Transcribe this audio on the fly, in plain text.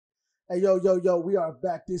Hey, yo, we are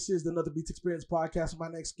back. This is the Another Beats Experience podcast with my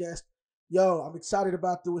next guest. Yo, I'm excited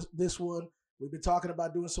about this one. We've been talking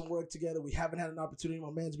about doing some work together. We haven't had an opportunity.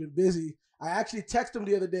 My man's been busy. I actually texted him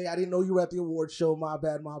the other day. I didn't know you were at the award show. My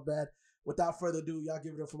bad, my bad. Without further ado, y'all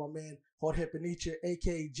give it up for my man, Jorge Peniche,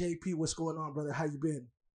 a.k.a. JP. What's going on, brother? How you been?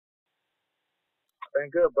 Been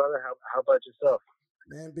good, brother. How about yourself?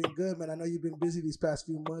 Man, been good, man. I know you've been busy these past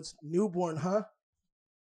few months. Newborn, huh?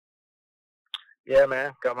 Yeah,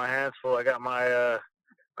 man. Got my hands full. I got my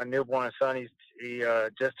newborn son. He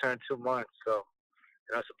just turned 2 months, so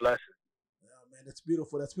it's a blessing. Oh, man, that's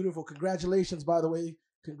beautiful. That's beautiful. Congratulations, by the way.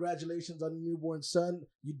 Congratulations on the newborn son.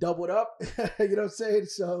 You doubled up. You know what I'm saying?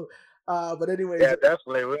 So, but anyways, Yeah,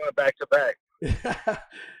 definitely. We went back to back.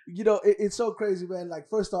 it's so crazy, man. Like,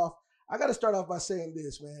 first off, I got to start off by saying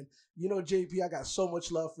this, man. JP, I got so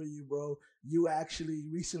much love for you, bro. You actually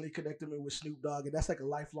recently connected me with Snoop Dogg, and that's like a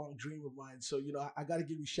lifelong dream of mine. So, I got to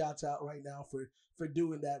give you shouts out right now for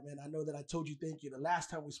doing that, man. I know that I told you thank you the last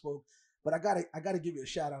time we spoke, but I gotta give you a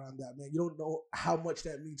shout out on that, man. You don't know how much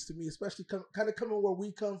that means to me, especially kind of coming where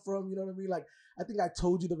we come from. You know what I mean? Like, I think I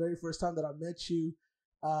told you the very first time that I met you.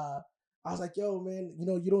 Uh, I was like, yo, man,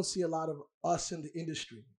 you don't see a lot of us in the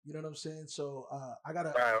industry. You know what I'm saying? So I Right,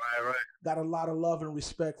 right, right. got a lot of love and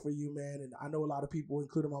respect for you, man. And I know a lot of people,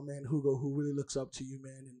 including my man Hugo, who really looks up to you,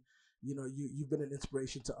 man. And you've been an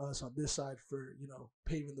inspiration to us on this side for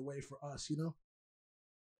paving the way for us. No,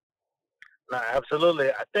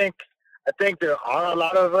 absolutely. I think there are a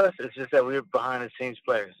lot of us. It's just that we're behind the scenes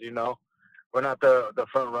players. We're not the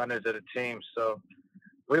front runners of the team. So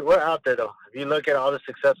we're out there though. If you look at all the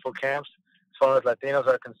successful camps, as far as Latinos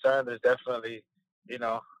are concerned, there's definitely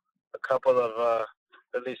a couple of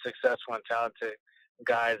really successful and talented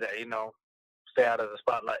guys that stay out of the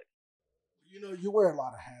spotlight. You wear a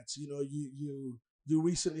lot of hats. You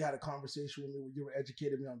recently had a conversation with me where you were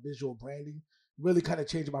educating me on visual branding, really kind of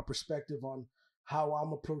changed my perspective on how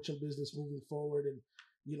I'm approaching business moving forward, and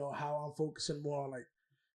how I'm focusing more on, like,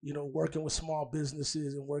 working with small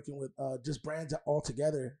businesses and working with just brands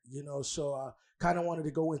altogether. So kind of wanted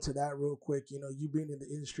to go into that real quick. You've been in the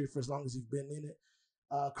industry for as long as you've been in it.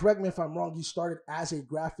 Correct me if I'm wrong. You started as a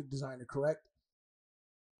graphic designer, correct?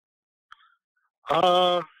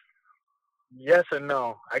 Um, yes and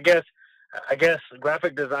no. I guess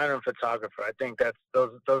graphic designer and photographer. I think that's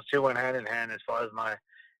those two went hand in hand as far as my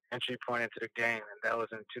entry point into the game, and that was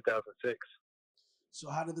in 2006. So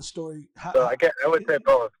how did the story? So I would say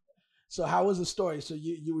both. So how was the story? So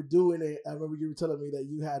you were doing it. I remember you were telling me that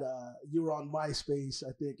you were on MySpace,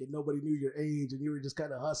 I think, and nobody knew your age, and you were just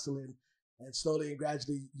kind of hustling, and slowly and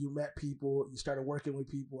gradually you met people, you started working with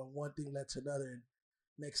people, and one thing led to another, and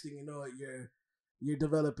next thing you know it, you're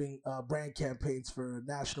developing brand campaigns for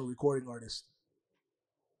national recording artists.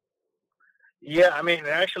 Yeah, I mean, it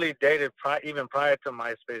actually dated even prior to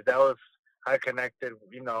MySpace. That was how I connected,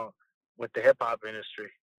 with the hip hop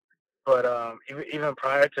industry. But even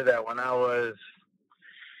prior to that, when I was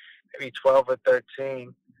maybe 12 or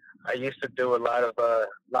 13, I used to do a lot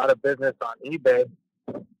of business on eBay.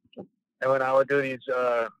 And when I would do these,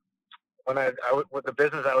 when I would, with the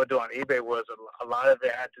business I would do on eBay was a lot of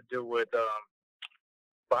it had to do with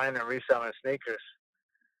buying and reselling sneakers.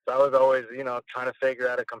 So I was always, trying to figure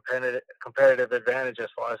out a competitive advantage as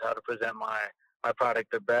far as how to present my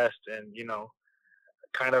product the best, and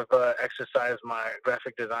kind of exercise my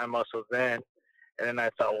graphic design muscles then. And then I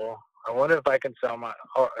thought, well, I wonder if I can sell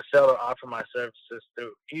or offer my services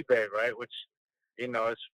through eBay, right? Which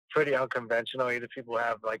is pretty unconventional. Either people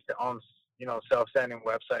have like their own self-standing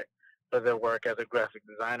website for their work as a graphic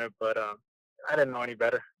designer, but I didn't know any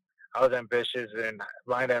better. I was ambitious and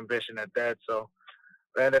blind ambition at that. So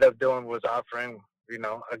what I ended up doing was offering,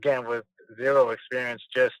 again with zero experience,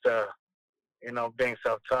 just being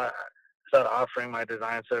self-taught, started offering my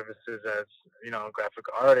design services as a graphic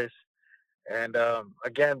artist. And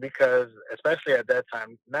again, because especially at that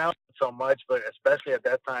time, now not so much, but especially at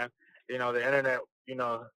that time, the internet,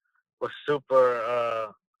 was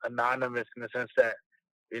super anonymous in the sense that,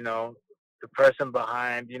 you know, the person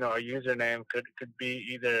behind, a username could be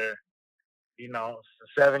either,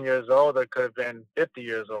 7 years old or could have been 50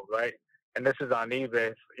 years old, right? And this is on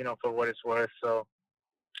eBay, for what it's worth. So,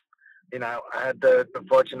 I had the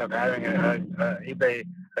fortune of having a eBay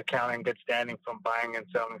account in good standing from buying and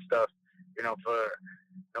selling stuff, for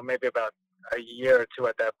maybe about a year or two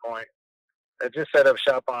at that point. I just set up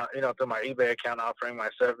shop on, through my eBay account, offering my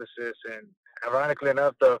services. And ironically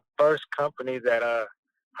enough, the first company that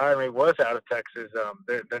hired me was out of Texas.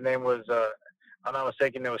 Their name was, I'm not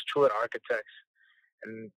mistaken, it was Truett Architects.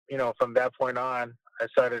 And from that point on, I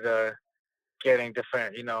started getting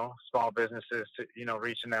different, small businesses to,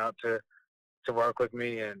 reaching out to work with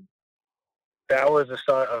me. And that was the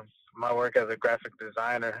start of my work as a graphic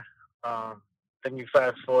designer. Then you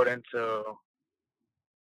fast forward into,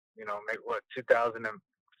 maybe what,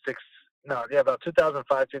 2006, no, yeah, about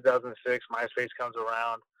 2005, 2006, MySpace comes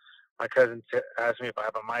around. My cousin asked me if I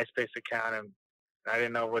have a MySpace account, and I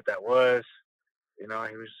didn't know what that was. He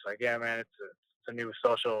was just like, yeah, man, it's a new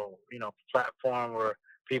social, platform where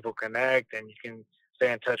people connect and you can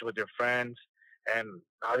stay in touch with your friends. And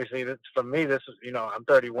obviously, for me, this was, I'm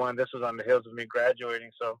 31. This was on the heels of me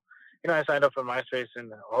graduating. So, I signed up for MySpace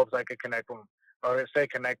in hopes I could connect with, or stay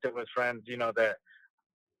connected with friends, that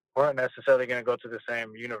weren't necessarily going to go to the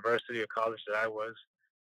same university or college that I was.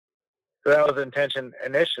 So that was the intention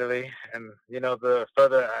initially. And, the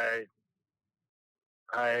further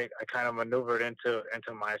I kind of maneuvered into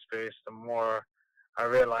MySpace, the more I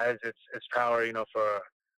realized its power, for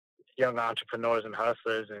young entrepreneurs and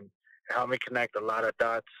hustlers, and it helped me connect a lot of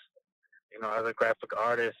dots, as a graphic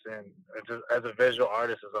artist and as a visual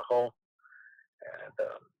artist as a whole. And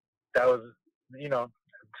that was, you know,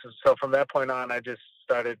 so from that point on, I just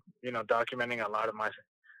started, documenting a lot of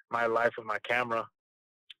my life with my camera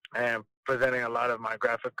and presenting a lot of my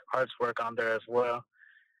graphic arts work on there as well.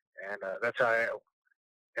 And that's how I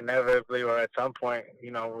inevitably, or at some point,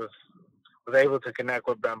 was able to connect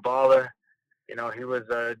with Ben Baller. He was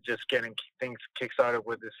just getting things kickstarted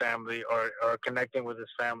with his family, or connecting with his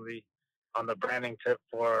family on the branding tip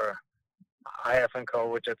for IF and Co.,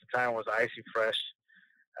 which at the time was Icy Fresh.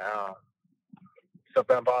 Um, so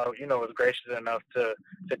Ben Baller, was gracious enough to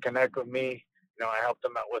connect with me. I helped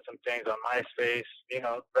him out with some things on MySpace.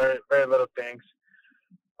 Very very little things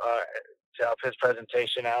to help his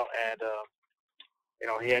presentation out, and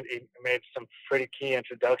he made some pretty key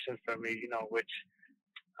introductions for me. Which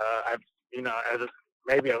I've,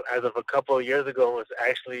 as of a couple of years ago, was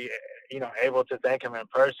actually, able to thank him in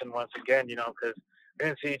person once again, because we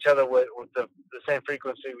didn't see each other with the same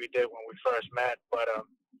frequency we did when we first met. But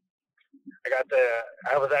we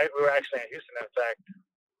were actually in Houston, in fact.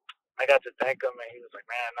 I got to thank him, and he was like,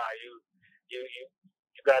 man, no, you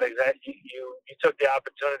got exactly, you took the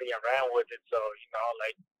opportunity and ran with it. So,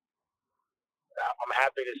 like, I'm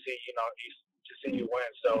happy to see, to see you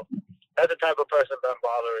win. So that's the type of person Ben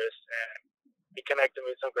Baller is, and he connected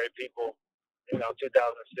me with some great people, 2006,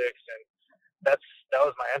 and that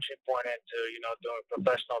was my entry point into, doing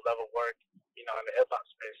professional level work, in the hip hop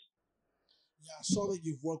space. Yeah, I saw that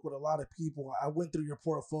you've worked with a lot of people. I went through your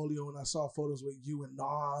portfolio and I saw photos with you and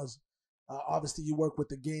Nas. Obviously, you work with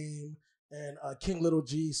The Game and King Little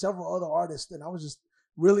G, several other artists, and I was just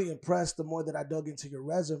really impressed the more that I dug into your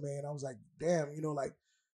resume. And I was like, damn, like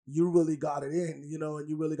you really got it in, and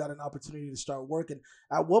you really got an opportunity to start working.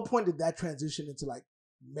 At what point did that transition into like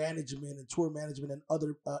management and tour management and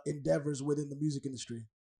other endeavors within the music industry?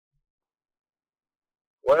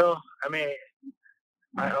 Well, I mean,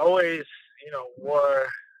 I always, wore,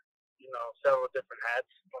 several different hats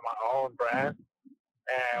for my own brand.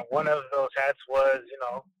 And one of those hats was,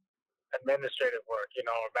 administrative work,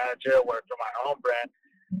 or managerial work for my own brand,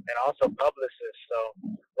 and also publicist. So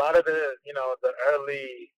a lot of the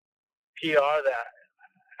early PR that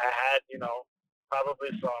I had,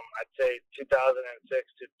 probably from, I'd say, 2006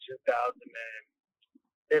 to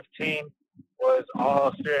 2015 was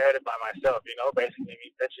all spearheaded by myself, basically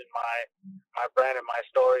me pitching my brand and my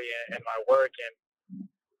story and my work. And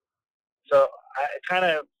so I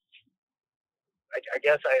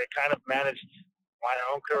guess I kind of managed my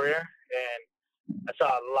own career, and I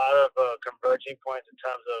saw a lot of converging points in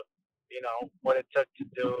terms of, what it took to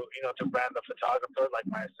do, to brand a photographer like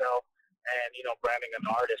myself, and, branding an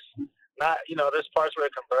artist. Not, there's parts where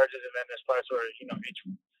it converges, and then there's parts where,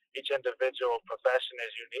 each individual profession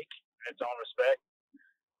is unique in its own respect.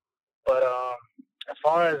 But as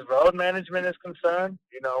far as road management is concerned,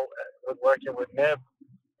 with working with Nip,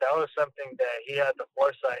 that was something that he had the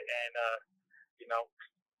foresight and,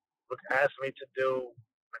 asked me to do.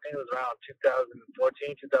 I think it was around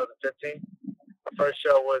 2014, 2015. My first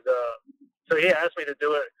show was, so he asked me to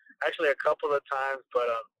do it actually a couple of times, but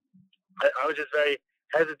I was just very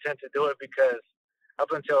hesitant to do it because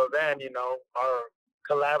up until then, our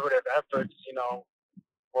collaborative efforts,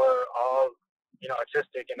 were all,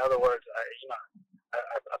 artistic. In other words,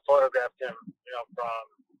 I photographed him, from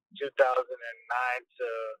 2009 to,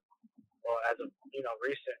 well, as of,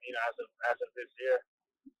 recent, as of this year.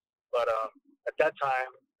 But at that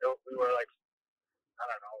time, we were like, I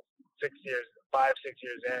don't know, 6 years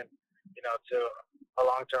in, to a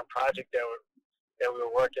long-term project that we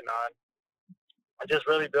were working on, and just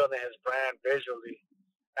really building his brand visually.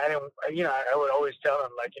 I didn't, I would always tell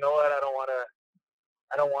them like, you know what, I don't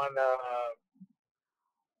want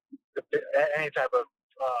any type of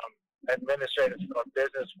administrative or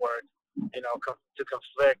business work, to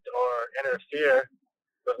conflict or interfere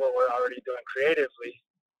with what we're already doing creatively.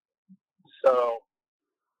 So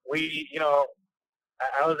we,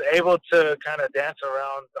 I was able to kind of dance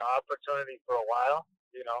around the opportunity for a while,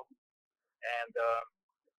 and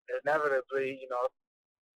inevitably,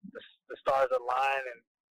 the stars align, and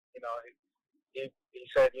you know, he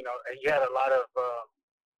said, he had a lot of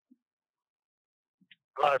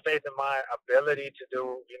faith in my ability to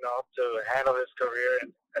do, to handle his career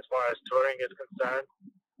and as far as touring is concerned.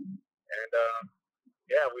 And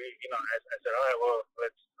yeah, I said, all right, well,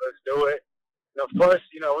 let's do it. And of course,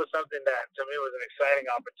 it was something that to me was an exciting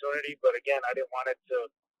opportunity, but again, I didn't want it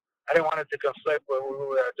to conflict with what we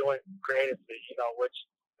were doing creatively, which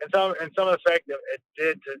in some effect it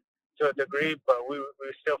did to a degree, but we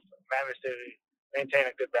still managed to maintain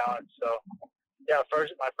a good balance. So yeah,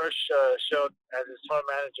 my first show as his tour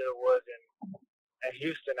manager was in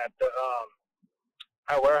Houston at the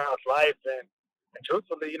at Warehouse Life, and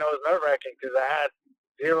truthfully, it was nerve wracking because I had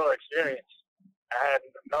zero experience. I had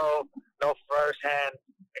no first hand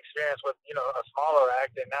experience with a smaller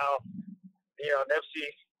act, and now Nipsey,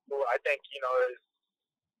 who I think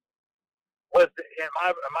was in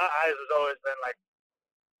my eyes has always been like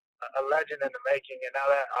a legend in the making, and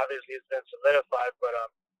now that obviously it's been solidified. But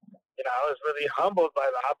I was really humbled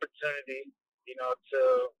by the opportunity, to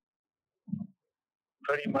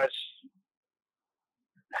pretty much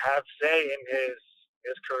have say in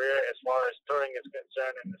his career as far as touring is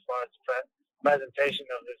concerned, and as far as presentation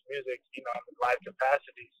of his music, in live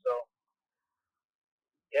capacity. So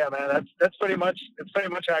yeah, man, that's pretty much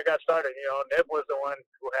how I got started. Nip was the one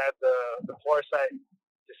who had the foresight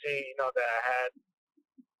to see, that I had,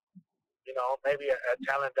 maybe a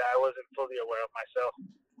talent that I wasn't fully aware of myself.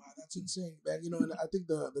 Wow, that's insane, man. And I think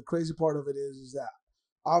the crazy part of it is that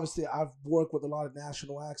obviously I've worked with a lot of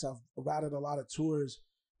national acts, I've routed a lot of tours,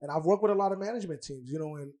 and I've worked with a lot of management teams.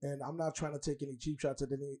 And I'm not trying to take any cheap shots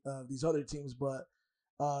at any these other teams, but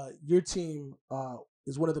your team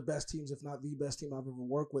is one of the best teams, if not the best team I've ever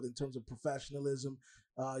worked with in terms of professionalism.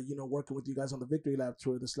 Working with you guys on the Victory Lap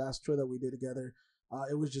tour, this last tour that we did together,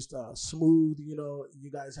 it was just smooth.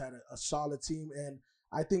 You guys had a solid team, and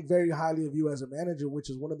I think very highly of you as a manager, which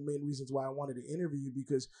is one of the main reasons why I wanted to interview you,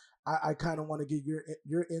 because I kind of want to get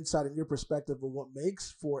your insight and your perspective of what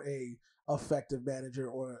makes for a effective manager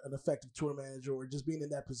or an effective tour manager or just being in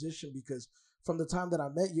that position. Because from the time that I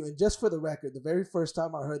met you, and just for the record, the very first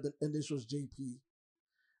time I heard the initials JP,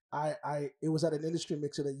 it was at an industry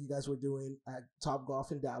mixer that you guys were doing at Top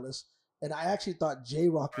Golf in Dallas, and I actually thought J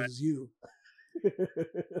Rock Right. was you.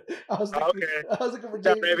 I was looking for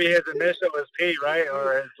So JP. maybe his initial was P, right,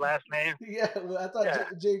 or his last name. Yeah, well, I thought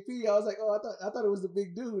JP. I was like, oh, I thought it was the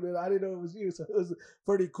big dude, and I didn't know it was you. So it was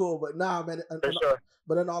pretty cool. But nah, man. For sure.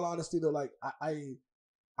 But in all honesty, though, like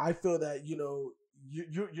I feel that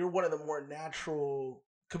you're one of the more natural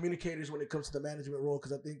communicators when it comes to the management role,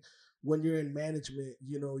 because I think when you're in management,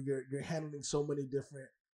 you're handling so many different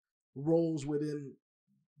roles within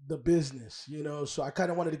the business, so I kind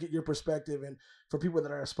of wanted to get your perspective, and for people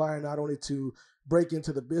that are aspiring not only to break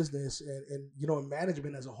into the business and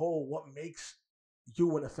management as a whole, what makes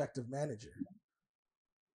you an effective manager?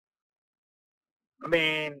 I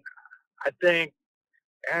mean, I think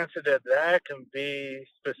answer to that can be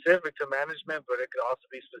specific to management, but it could also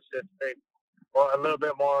be specific or a little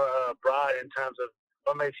bit more broad in terms of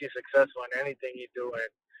what makes you successful in anything you do. And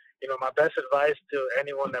my best advice to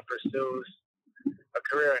anyone that pursues a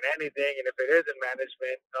career in anything, and if it is in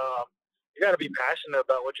management, you got to be passionate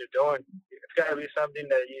about what you're doing. It's got to be something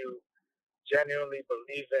that you genuinely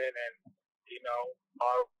believe in, and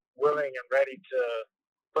are willing and ready to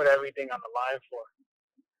put everything on the line for.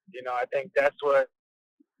 I think that's when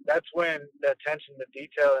the attention to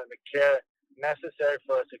detail and the care necessary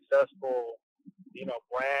for a successful,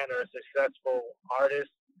 brand or a successful artist,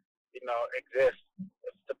 exists.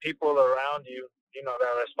 If the people around you, that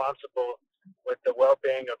are responsible with the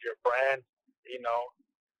well-being of your brand,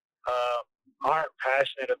 aren't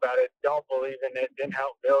passionate about it, don't believe in it, didn't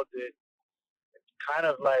help build it, it's kind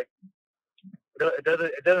of like it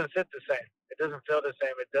doesn't sit the same. It doesn't feel the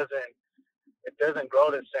same. It doesn't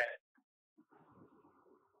grow the same.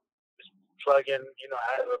 Just plug in,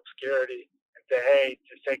 out of obscurity and say, hey,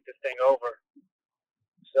 just take this thing over.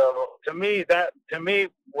 So to me,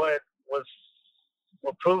 what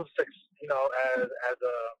proves, as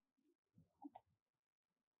a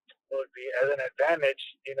would be as an advantage,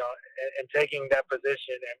 in taking that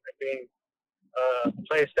position and being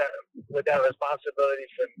place that with that responsibility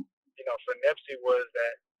for for Nipsey was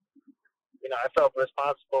that I felt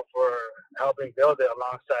responsible for helping build it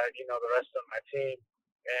alongside the rest of my team,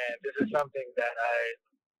 and this is something that I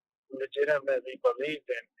legitimately believed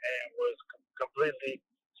in and was completely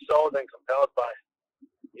sold and compelled by.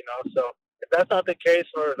 So if that's not the case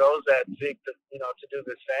for those that seek to do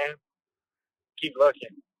the same, keep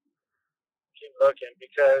looking,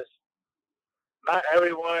 because not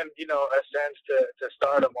everyone, ascends to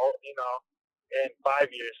stardom, in 5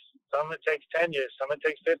 years. Some it takes 10 years, some it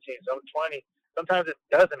takes 15, some 20. Sometimes it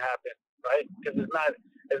doesn't happen, right? Because it's not,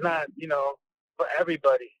 for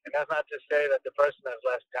everybody. And that's not to say that the person that's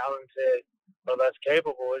less talented or less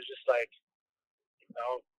capable is just like,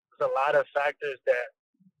 there's a lot of factors that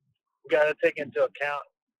we got to take into account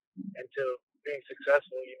into being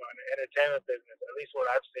successful, in the entertainment business. At least what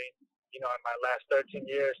I've seen, in my last 13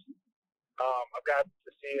 years, I've got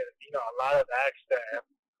to see, a lot of acts that have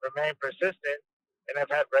remained persistent and have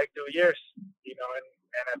had breakthrough years,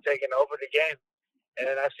 and have taken over the game. And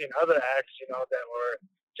then I've seen other acts, that were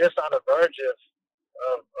just on the verge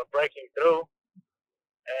of breaking through,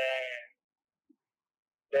 and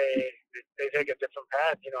they take a different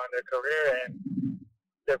path, in their career, and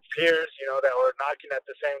their peers, that were knocking at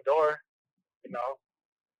the same door, you know,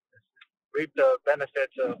 reap the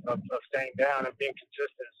benefits of staying down and being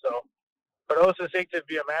consistent. So for those who seek to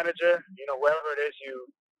be a manager, wherever it is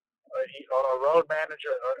or a road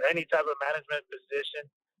manager or any type of management position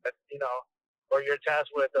that, or you're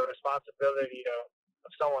tasked with the responsibility of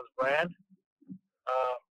someone's brand,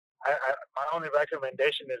 um, my only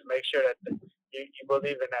recommendation is make sure that you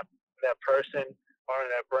believe in that person or in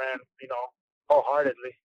that brand,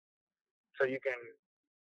 wholeheartedly, so you can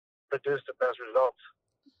produce the best results.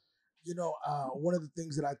 One of the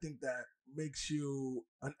things that I think that makes you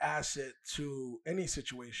an asset to any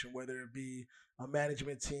situation, whether it be a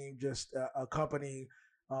management team, just a company,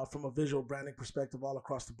 from a visual branding perspective, all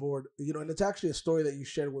across the board, and it's actually a story that you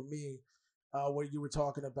shared with me, where you were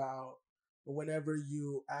talking about whenever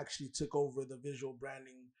you actually took over the visual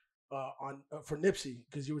branding on for Nipsey,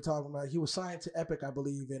 because you were talking about he was signed to Epic, I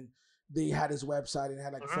believe, and they had his website and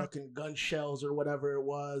had like Mm-hmm. fucking gun shells or whatever it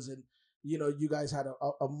was, and you guys had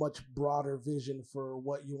a much broader vision for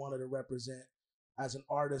what you wanted to represent as an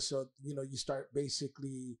artist. So, you start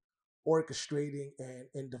basically orchestrating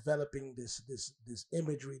and developing this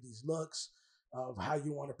imagery, these looks of how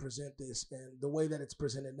you want to present this, and the way that it's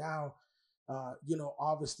presented now.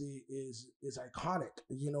 Obviously is iconic.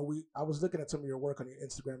 We I was looking at some of your work on your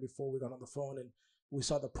Instagram before we got on the phone, and we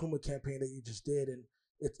saw the Puma campaign that you just did, and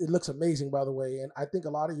it looks amazing, by the way. And I think a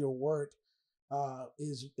lot of your work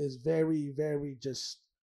is very very just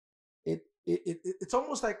it's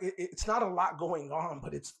almost like it's not a lot going on,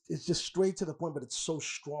 but it's just straight to the point, but it's so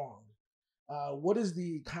strong. What is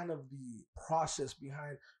the kind of the process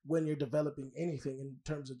behind when you're developing anything in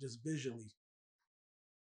terms of just visually?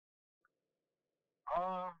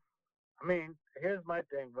 Uh, I mean, here's my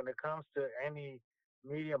thing when it comes to any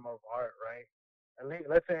medium of art, right? At least,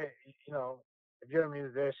 let's say, if you're a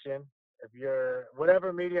musician, if you're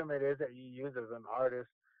whatever medium it is that you use as an artist,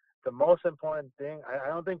 the most important thing, I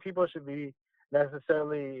don't think people should be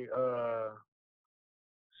necessarily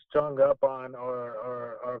strung up on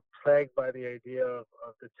or plagued by the idea of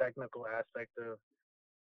the technical aspect of,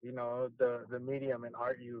 the medium and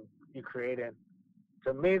art you create in.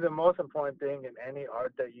 To me, the most important thing in any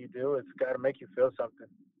art that you do, it's got to make you feel something.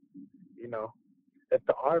 You know, if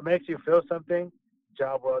the art makes you feel something,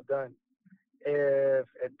 job well done. If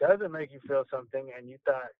it doesn't make you feel something and you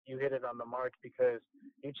thought you hit it on the mark because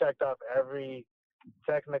you checked off every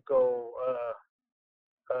technical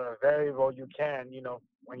variable you can,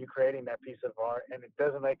 when you're creating that piece of art, and it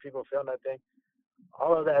doesn't make people feel nothing,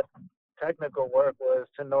 all of that technical work was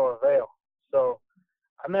to no avail. So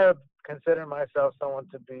I never consider myself someone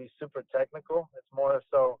to be super technical. It's more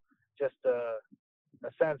so just a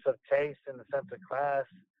sense of taste and a sense of class,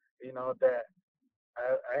 that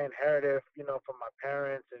I inherited, from my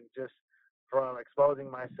parents and just from exposing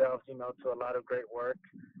myself, to a lot of great work,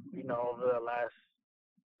 over the last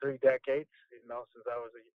 3 decades, since I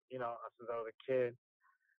was a kid.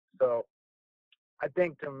 So I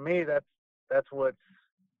think to me that's what's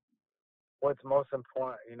most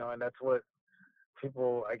important, and that's what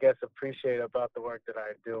people I guess appreciate about the work that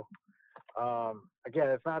I do. Again,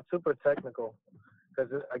 it's not super technical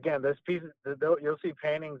because again, there's pieces you'll see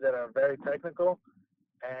paintings that are very technical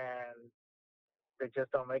and they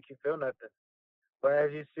just don't make you feel nothing.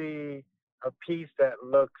 Whereas you see a piece that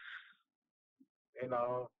looks, you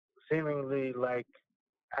know, seemingly like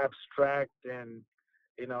abstract and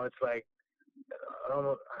it's like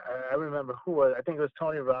I remember who was. I think it was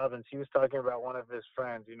Tony Robbins. He was talking about one of his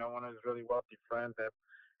friends. You know, one of his really wealthy friends that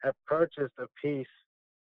had purchased a piece.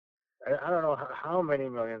 I don't know how many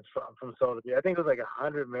millions from Sotheby's. I think it was like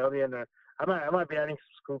 100 million, or I might be adding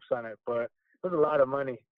some scoops on it, but it was a lot of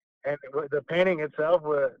money. And the painting itself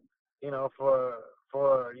was, for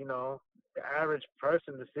the average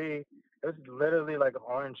person to see, it was literally like an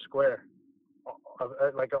orange square,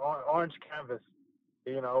 like an orange canvas,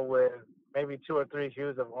 with maybe two or three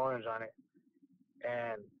hues of orange on it.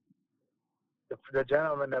 And the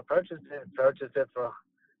gentleman that purchased it for,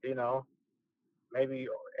 you know, maybe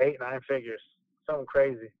eight, nine figures, something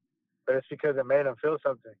crazy. But it's because it made him feel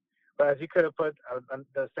something. Whereas he could have put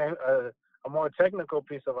the same, a more technical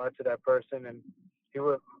piece of art to that person, and he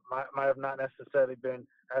might have not necessarily been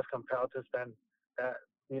as compelled to spend that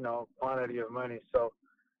quantity of money. So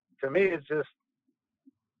to me, it's just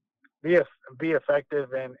be be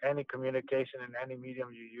effective in any communication in any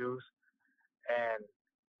medium you use, and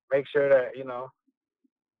make sure that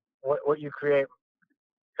what you create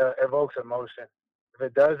evokes emotion. If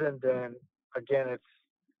it doesn't, then again,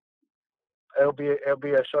 it'll be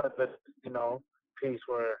a short lived piece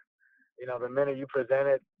where the minute you present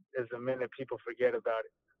it is the minute people forget about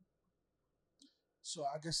it. So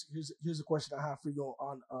I guess here's a question I have for you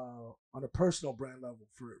on a personal brand level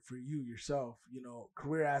for you yourself. You know,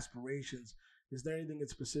 career aspirations. Is there anything in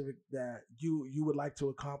specific that you would like to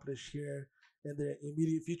accomplish here in the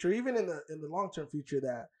immediate future, even in the long term future?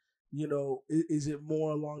 That is it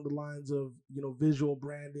more along the lines of visual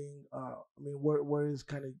branding? I mean, where is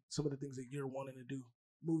kind of some of the things that you're wanting to do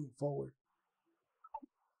moving forward?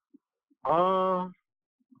 Um,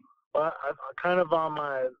 but kind of on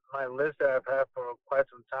my list that I've had for quite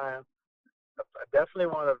some time. I definitely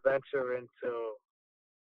want to venture into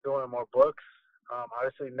doing more books.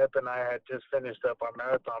 Obviously, Nip and I had just finished up our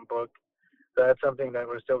marathon book, so that's something that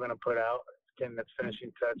we're still going to put out. It's getting its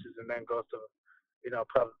finishing touches, and then goes to,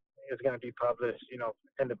 it's going to be published,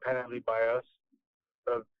 independently by us.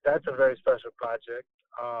 So that's a very special project.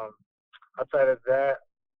 Um, Outside of that,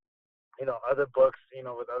 other books,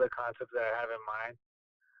 with other concepts that I have in mind,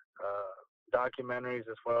 documentaries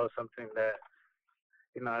as well is something that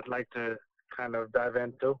I'd like to kind of dive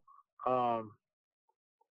into. As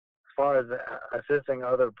far as assisting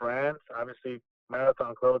other brands, obviously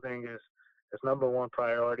Marathon Clothing is number one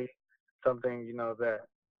priority. Something that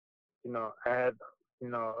I had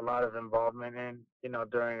a lot of involvement in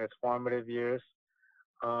during its formative years.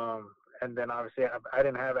 And then obviously I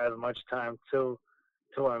didn't have as much time to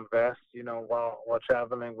invest while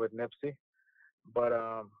traveling with Nipsey. But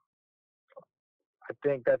I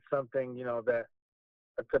think that's something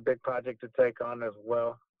that's a big project to take on as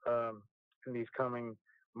well, in these coming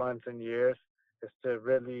months and years, is to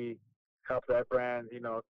really help that brand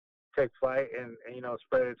take flight and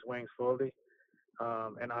spread its wings fully.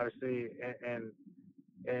 And obviously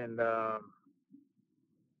in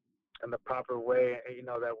the proper way,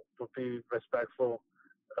 that will be respectful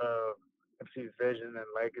of MC's vision and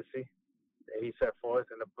legacy that he set forth,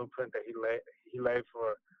 and the blueprint that he laid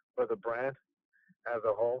for the brand as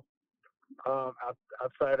a whole.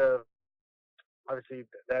 Outside of obviously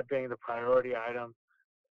that being the priority item,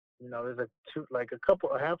 there's a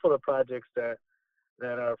handful of projects that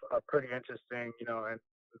are pretty interesting, and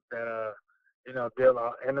that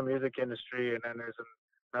deal in the music industry, and then there's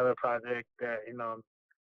another project that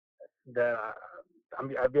that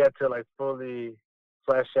I've yet to like fully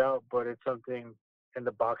flesh out, but it's something in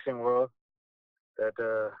the boxing world that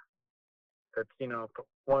that's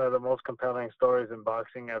one of the most compelling stories in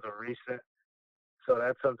boxing as of recent. So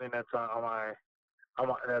that's something that's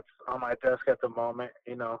that's on my desk at the moment.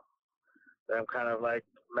 That I'm kind of like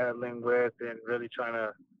meddling with and really trying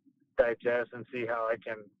to digest and see how I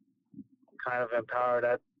can kind of empower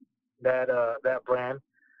that brand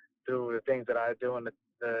through the things that I do, and the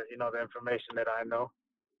information that I know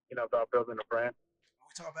about building a brand.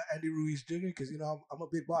 We talk about Andy Ruiz Jr. because I'm a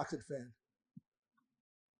big boxing fan.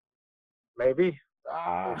 Maybe we'll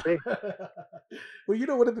Ah. see.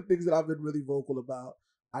 Well, one of the things that I've been really vocal about,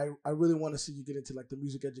 I really want to see you get into like the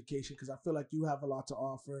music education because I feel like you have a lot to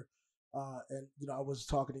offer. And I was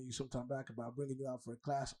talking to you some time back about bringing you out for a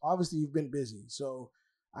class. Obviously, you've been busy, so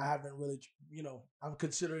I haven't really, I'm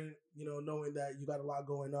considering, knowing that you got a lot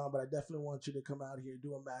going on, but I definitely want you to come out here,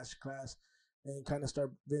 do a master class, and kind of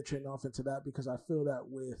start venturing off into that because I feel that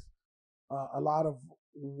with a lot of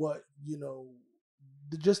what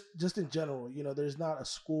just in general, there's not a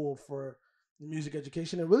school for music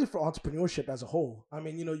education and really for entrepreneurship as a whole. I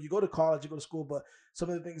mean, you go to college, you go to school, but some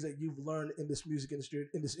of the things that you've learned in this music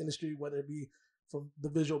industry, whether it be from the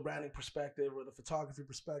visual branding perspective or the photography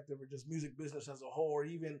perspective or just music business as a whole, or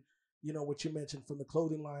even, what you mentioned from the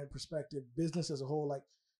clothing line perspective, business as a whole, like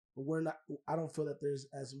we're not, I don't feel that there's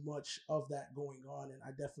as much of that going on. And I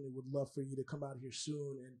definitely would love for you to come out here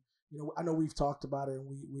soon. And, I know we've talked about it and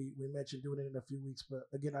we mentioned doing it in a few weeks, but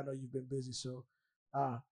again, I know you've been busy. So,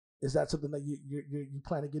 uh, is that something that you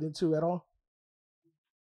plan to get into at all?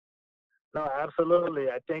 No, absolutely.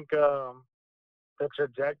 I think the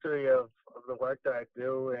trajectory of the work that I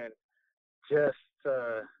do and just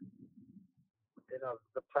the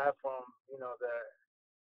platform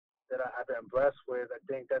that I've been blessed with, I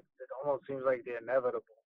think that it almost seems like the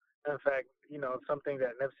inevitable. In fact, something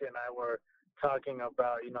that Nipsey and I were talking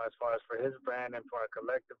about, as far as for his brand and for our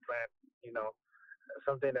collective brand, you know,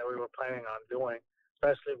 something that we were planning on doing,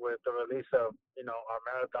 especially with the release of, our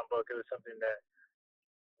marathon book. It was something that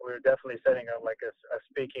we were definitely setting up like a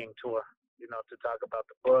speaking tour, to talk about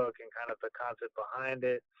the book and kind of the concept behind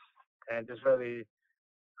it, and just really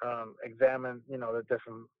examine,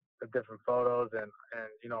 the different photos and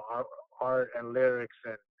art and lyrics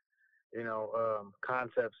and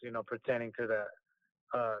concepts, pertaining to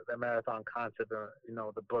the marathon concept,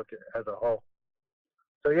 the book as a whole.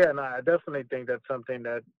 So yeah, no, I definitely think that's something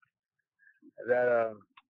that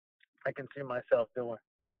I can see myself doing.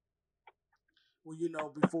 Well,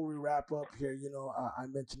 before we wrap up here, I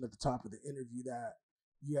mentioned at the top of the interview that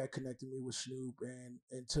you had connected me with Snoop,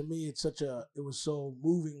 and to me, it was so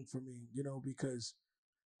moving for me, because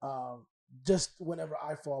um, just whenever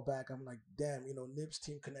I fall back, I'm like, damn, Nip's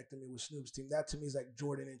team connected me with Snoop's team. That to me is like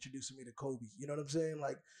Jordan introducing me to Kobe. You know what I'm saying?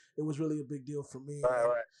 Like, it was really a big deal for me, Right,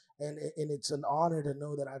 right, and it's an honor to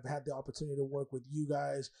know that I've had the opportunity to work with you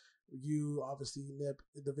guys. You obviously Nip,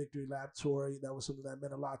 the Victory Lap tour. That was something that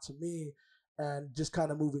meant a lot to me, and just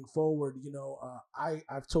kind of moving forward.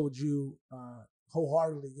 I've told you.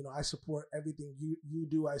 Wholeheartedly, I support everything you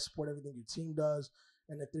do. I support everything your team does,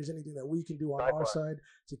 and if there's anything that we can do on our likewise. side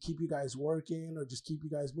to keep you guys working or just keep you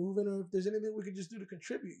guys moving, or if there's anything we could just do to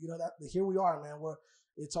contribute, that here we are, man.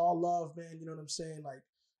 It's all love, man. You know what I'm saying? Like,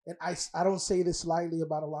 and I don't say this lightly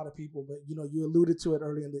about a lot of people, but you alluded to it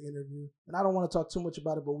early in the interview, and I don't want to talk too much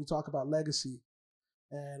about it, but we talk about legacy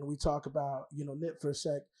and we talk about Nip for a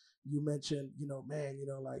sec. You mentioned, man,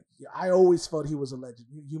 like I always felt he was a legend.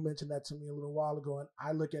 You mentioned that to me a little while ago, and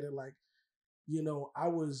I look at it like,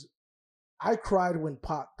 I cried when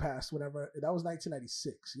Pac passed. Whenever that was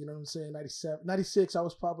 1996, you know what I'm saying? 97, 96. I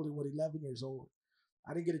was probably 11 years old.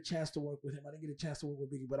 I didn't get a chance to work with him. I didn't get a chance to work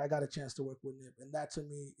with Biggie, but I got a chance to work with Nip, and that to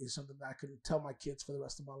me is something that I can tell my kids for the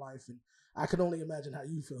rest of my life. And I can only imagine how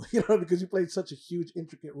you feel, because you played such a huge,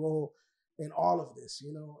 intricate role in all of this,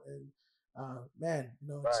 and man,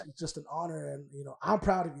 Right. it's just an honor, and I'm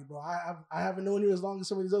proud of you, bro. I haven't known you as long as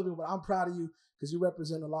some of these other people, but I'm proud of you because you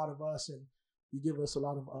represent a lot of us, and you give us a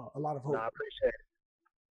lot of No, hope. I appreciate it.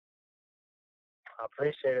 I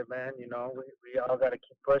appreciate it, man. We all got to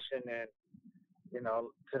keep pushing and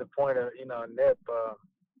to the point of Nip.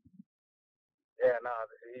 Yeah, no,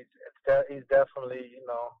 he's definitely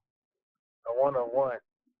a 101,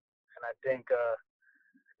 and I think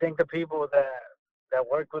the people that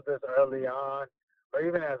worked with us early on, or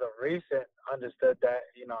even as of recent, understood that.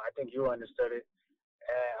 I think you understood it,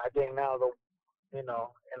 and I think now in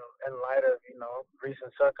light of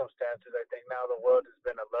recent circumstances, I think now the world has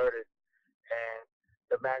been alerted, and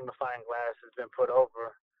the magnifying glass has been put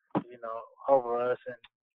over us, and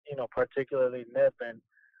particularly Nip, and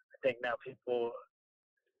I think now people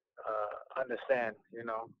understand,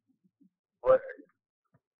 what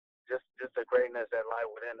just the greatness that lie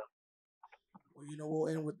within them. Well, we'll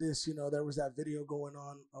end with this. There was that video going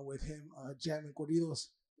on with him jamming corridos,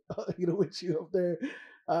 with you up there.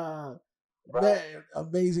 Uh, Right. man,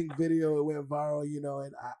 amazing video. It went viral,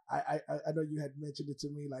 and I know you had mentioned it to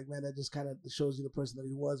me. Like, man, that just kind of shows you the person that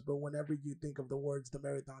he was. But whenever you think of the words "the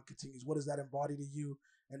marathon continues," what does that embody to you?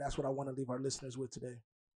 And that's what I want to leave our listeners with today.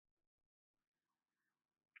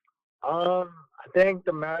 I think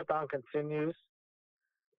the marathon continues.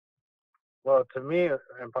 Well, to me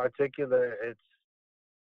in particular, it's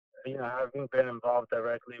having been involved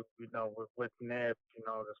directly, with Nip,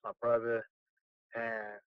 that's my brother,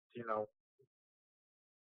 and you know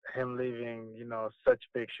him leaving, such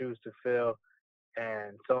big shoes to fill,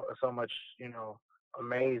 and so much,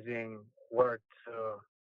 amazing work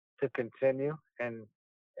to continue and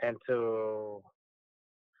to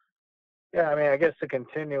yeah, I mean, I guess to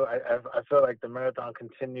continue, I feel like the marathon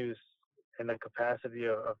continues in the capacity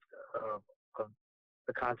of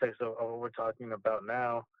the context of what we're talking about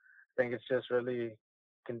now. I think it's just really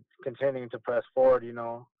continuing to press forward,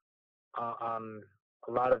 on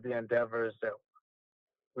a lot of the endeavors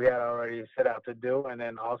we had already set out to do, and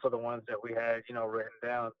then also the ones that we had, written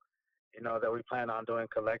down, that we plan on doing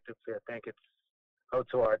collectively. I think it's up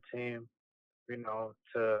to our team,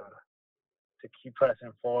 to keep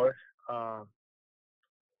pressing forward, um,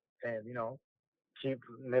 and keep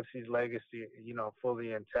Nipsey's legacy,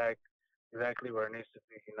 fully intact, exactly where it needs to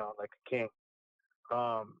be, like a king.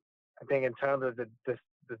 I think in terms of the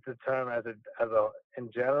term as a in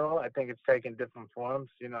general, I think it's taken different forms.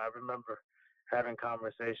 I remember having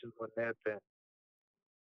conversations with Nip, and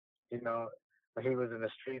you know, when he was in the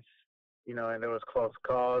streets, and there was close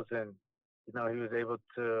calls, and he was able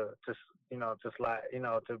to slide,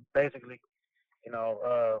 to basically,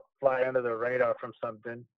 fly under the radar from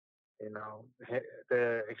something.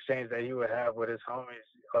 The exchange that he would have with his homies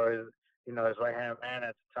or his right hand man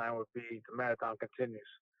at the time would be the marathon continues.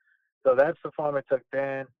 So that's the form it took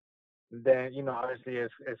then. Then, obviously as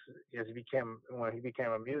he became when he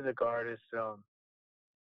became a music artist, as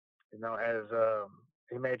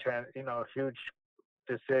he made huge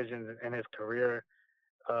decisions in his career,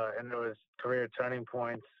 and there was career turning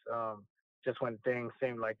points, just when things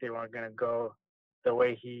seemed like they weren't going to go the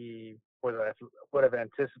way he would have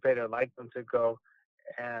anticipated or liked them to go,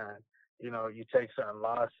 and you take certain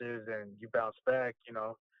losses and you bounce back.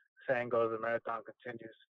 Saying goes, the marathon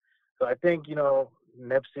continues. So I think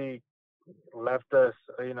Nipsey left us,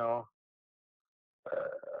 a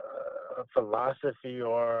philosophy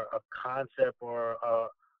or a concept or a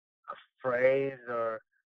phrase or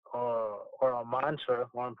a mantra,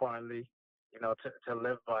 more importantly, to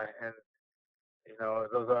live by. And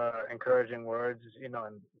those are encouraging words.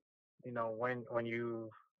 And when you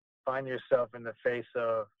find yourself in the face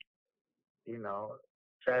of you know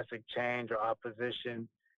drastic change or opposition,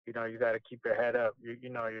 you got to keep your head up.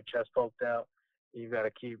 Your chest poked out. You got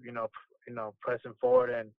to keep pressing forward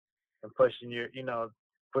and pushing your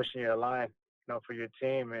line, for your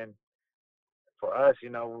team. And for us,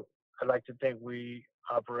 I like to think we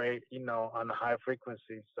operate, on a high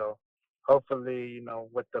frequency. So hopefully,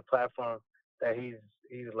 with the platform that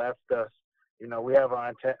he's left us, we have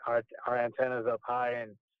our antennas up high,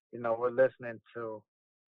 and we're listening to,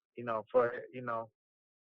 for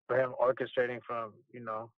him orchestrating from,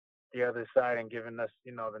 the other side and giving us,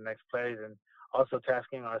 the next plays, and also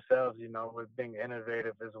tasking ourselves, with being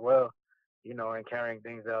innovative as well, and carrying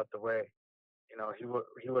things out the way,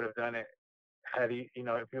 he would have done it had he,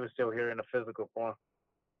 if he was still here in a physical form.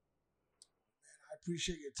 I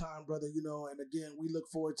appreciate your time, brother. And again, we look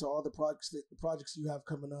forward to all the projects you have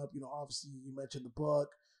coming up. Obviously you mentioned the book.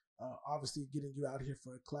 Obviously, getting you out here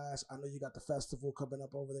for a class. I know you got the festival coming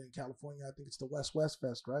up over there in California. I think it's the West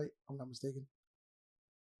Fest, right? If I'm not mistaken.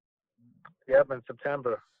 Yep, in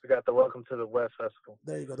September we got the Welcome to the West Festival.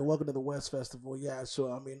 There you go. The Welcome to the West Festival. Yeah.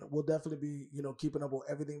 So I mean, we'll definitely be keeping up with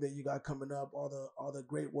everything that you got coming up, all the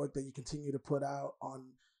great work that you continue to put out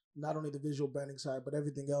on not only the visual branding side, but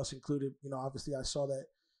everything else included. Obviously, I saw that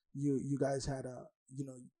you guys had a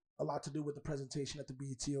lot to do with the presentation at the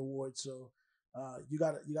BET Awards. So you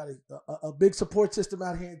got a big support system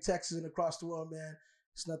out here in Texas and across the world, man.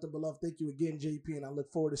 It's nothing but love. Thank you again, JP, and I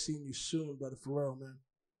look forward to seeing you soon, brother. For real, man.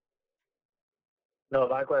 No,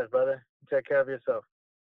 likewise, brother. Take care of yourself.